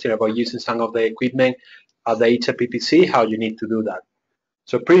interested about using some of the equipment at the HFPPC, how you need to do that.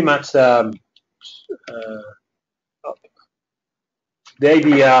 So pretty much the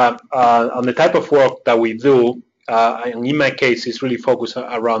idea on the type of work that we do, and in my case, is really focused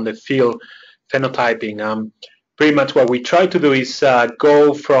around the field phenotyping. Pretty much what we try to do is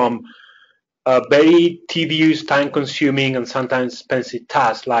go from very tedious, time-consuming, and sometimes expensive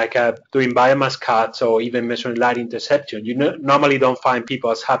tasks like doing biomass cuts or even measuring light interception. You normally don't find people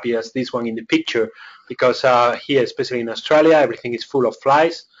as happy as this one in the picture, because here, especially in Australia, everything is full of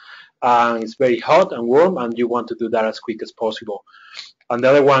flies, and it's very hot and warm, and you want to do that as quick as possible. And the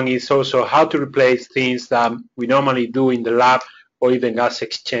other one is also how to replace things that we normally do in the lab or even gas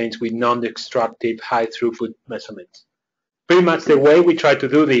exchange with non-destructive high-throughput measurements. Pretty much the way we try to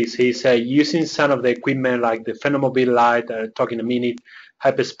do this is using some of the equipment like the Phenomobile light, I'll talk in a minute,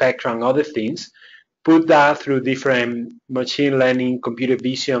 hyperspectrum, and other things, put that through different machine learning, computer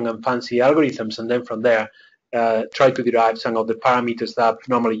vision, and fancy algorithms, and then from there, try to derive some of the parameters that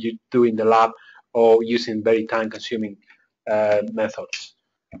normally you do in the lab or using very time-consuming methods.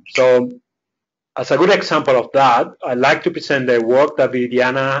 So, as a good example of that, I'd like to present the work that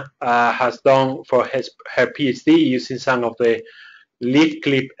Viridiana has done for her PhD using some of the leaf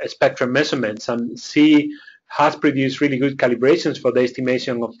clip spectrum measurements, and she has produced really good calibrations for the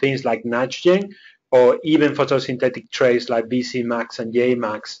estimation of things like nitrogen, or even photosynthetic traits like BC-Max and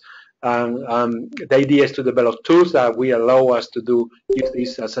J-Max. The idea is to develop tools that will allow us to use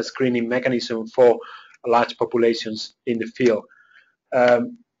this as a screening mechanism for large populations in the field.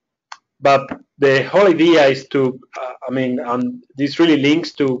 But the whole idea is to, this really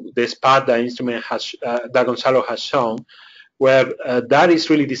links to the SPAT that instrument that Gonzalo has shown, where that is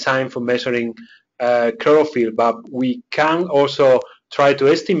really designed for measuring chlorophyll, but we can also try to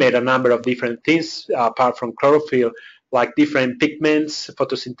estimate a number of different things apart from chlorophyll, like different pigments,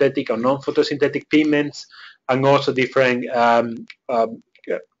 photosynthetic or non-photosynthetic pigments, and also different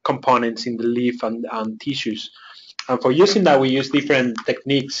components in the leaf and tissues. And for using that, we use different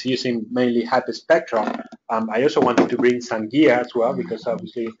techniques using mainly hyperspectrum. I also wanted to bring some gear as well, because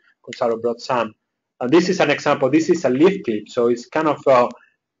obviously Gonzalo brought some. And this is an example. This is a leaf clip, so it's kind of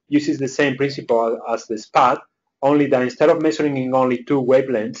uses the same principle as the SPAT, only that instead of measuring in only 2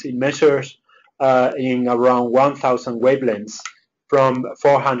 wavelengths, it measures in around 1,000 wavelengths from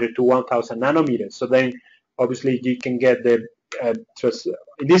 400 to 1,000 nanometers. So then, obviously, you can get the,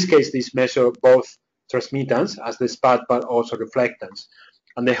 in this case, this measure both transmittance as the SPAT, but also reflectance.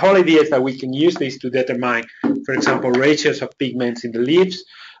 And the whole idea is that we can use this to determine, for example, ratios of pigments in the leaves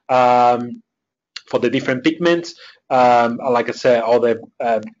for the different pigments, like I said, other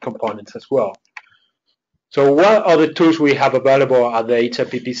components as well. So what other tools we have available at the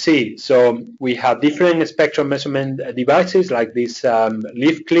HIPPC? So we have different spectrum measurement devices like this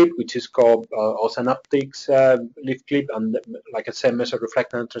leaf clip, which is called Oceanoptics leaf clip, and like I said, measure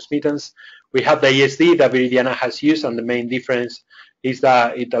reflectance and transmittance. We have the ESD that Viridiana has used, and the main difference is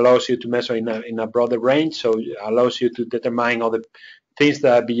that it allows you to measure in a broader range, so it allows you to determine other things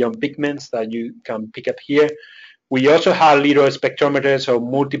that are beyond pigments that you can pick up here. We also have little spectrometers or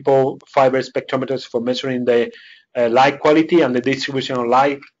multiple fiber spectrometers for measuring the light quality and the distribution of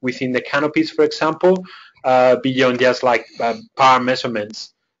light within the canopies, for example, beyond just like power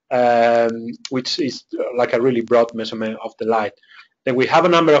measurements, which is like a really broad measurement of the light. Then we have a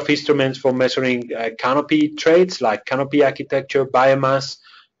number of instruments for measuring canopy traits like canopy architecture, biomass,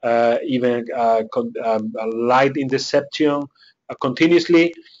 even light interception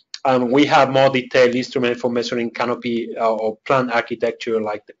continuously. We have more detailed instruments for measuring canopy or plant architecture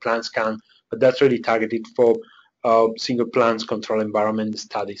like the plant scan, but that's really targeted for single plants control environment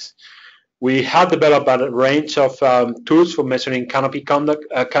studies. We have developed a range of tools for measuring canopy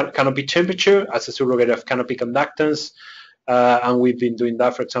canopy temperature as a surrogate of canopy conductance, and we've been doing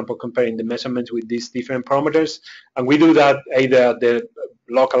that, for example, comparing the measurements with these different parameters. And we do that either at the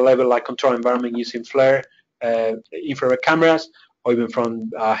local level, like control environment using FLIR, infrared cameras, or even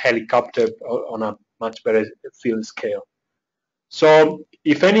from a helicopter on a much better field scale. So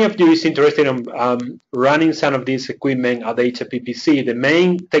if any of you is interested in running some of this equipment at the HIPPC, the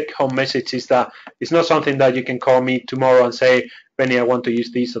main take-home message is that it's not something that you can call me tomorrow and say, Benny, I want to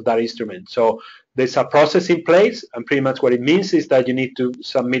use this or that instrument. So there's a process in place, and pretty much what it means is that you need to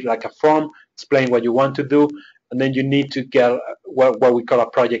submit like a form, explain what you want to do, and then you need to get what we call a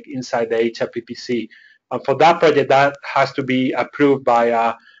project inside the HIPPC. And for that project, that has to be approved by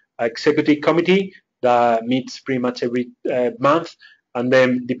an executive committee that meets pretty much every month. And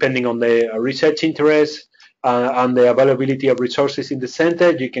then depending on the research interest and the availability of resources in the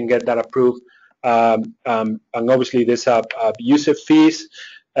center, you can get that approved. And obviously, there's a user fees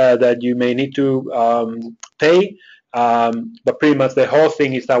that you may need to pay. But pretty much the whole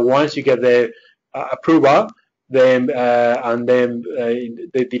thing is that once you get the approval, then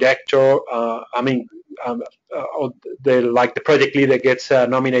the director, the project leader gets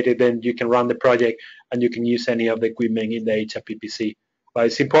nominated, then you can run the project and you can use any of the equipment in the HIPPC. But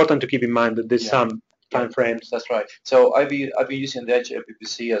it's important to keep in mind that there's some time frames. That's right. So I've been using the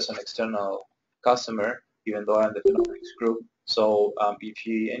HIPPC as an external customer, even though I'm the Phenomics group. So if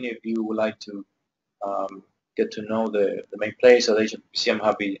any of you would like to get to know the main players of the HIPPC, I'm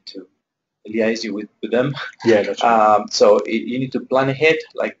happy to liaise you with them. Yeah, that's right. So you need to plan ahead,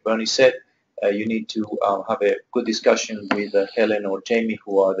 like Bernie said. You need to have a good discussion with Helen or Jamie,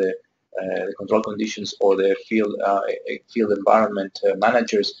 who are the control conditions or the field environment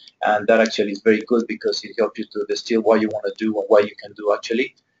managers, and that actually is very good because it helps you to distill what you want to do and what you can do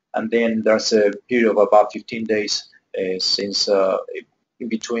actually. And then there's a period of about 15 days since in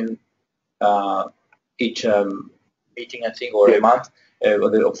between each meeting, I think, or a month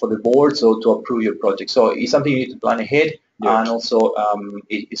for the board, so to approve your project. So it's something you need to plan ahead. And also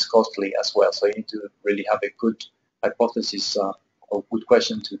it's costly as well, so you need to really have a good hypothesis or good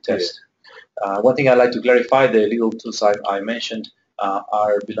question to test. One thing I'd like to clarify, the little tools I mentioned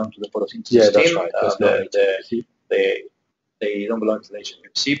belong to the photosynthesis team. That's right. they don't belong to the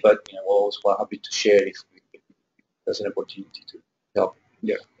HMC, but we're also happy to share if there's an opportunity to help.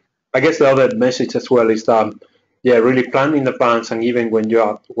 Yeah. I guess the other message as well is that, really plan in advance, and even when you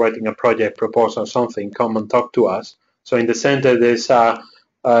are writing a project proposal or something, come and talk to us. So in the center, there's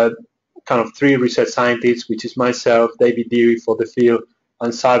kind of 3 research scientists, which is myself, David Deary for the field,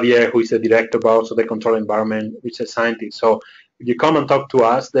 and Xavier, who is the director, but also the control environment research scientist. So if you come and talk to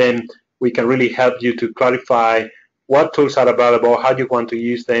us, then we can really help you to clarify what tools are available, how you want to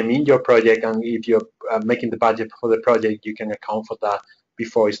use them in your project, and if you're making the budget for the project, you can account for that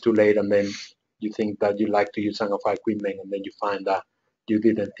before it's too late, and then you think that you like to use some of our equipment, and then you find that you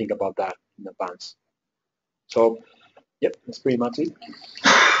didn't think about that in advance. So, yep, that's pretty much it.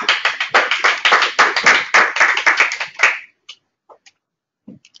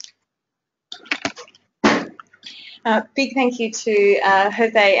 Big thank you to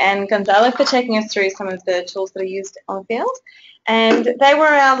Jose and Gonzalo for taking us through some of the tools that are used on the field. And they were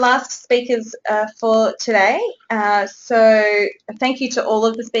our last speakers for today. So thank you to all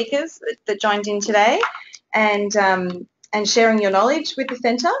of the speakers that joined in today and sharing your knowledge with the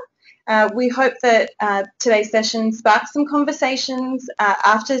centre. We hope that today's session sparks some conversations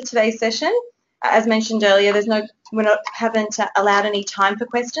after today's session. As mentioned earlier, we haven't allowed any time for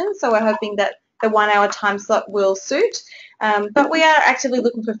questions, so we're hoping that the 1-hour time slot will suit. But we are actively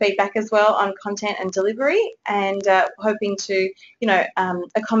looking for feedback as well on content and delivery, and hoping to,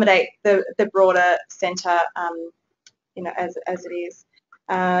 accommodate the broader centre, as it is.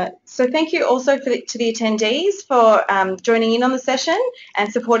 So thank you also to the attendees for joining in on the session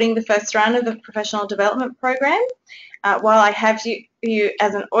and supporting the first round of the professional development program. While I have you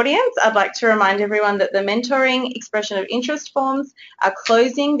as an audience, I'd like to remind everyone that the mentoring expression of interest forms are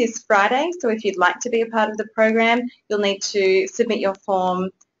closing this Friday. So if you'd like to be a part of the program, you'll need to submit your form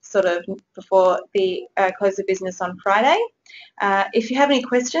sort of before the close of business on Friday. If you have any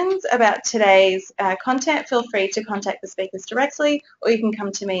questions about today's content, feel free to contact the speakers directly, or you can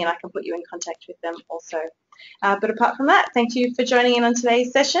come to me and I can put you in contact with them also. But apart from that, thank you for joining in on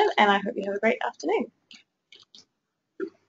today's session, and I hope you have a great afternoon.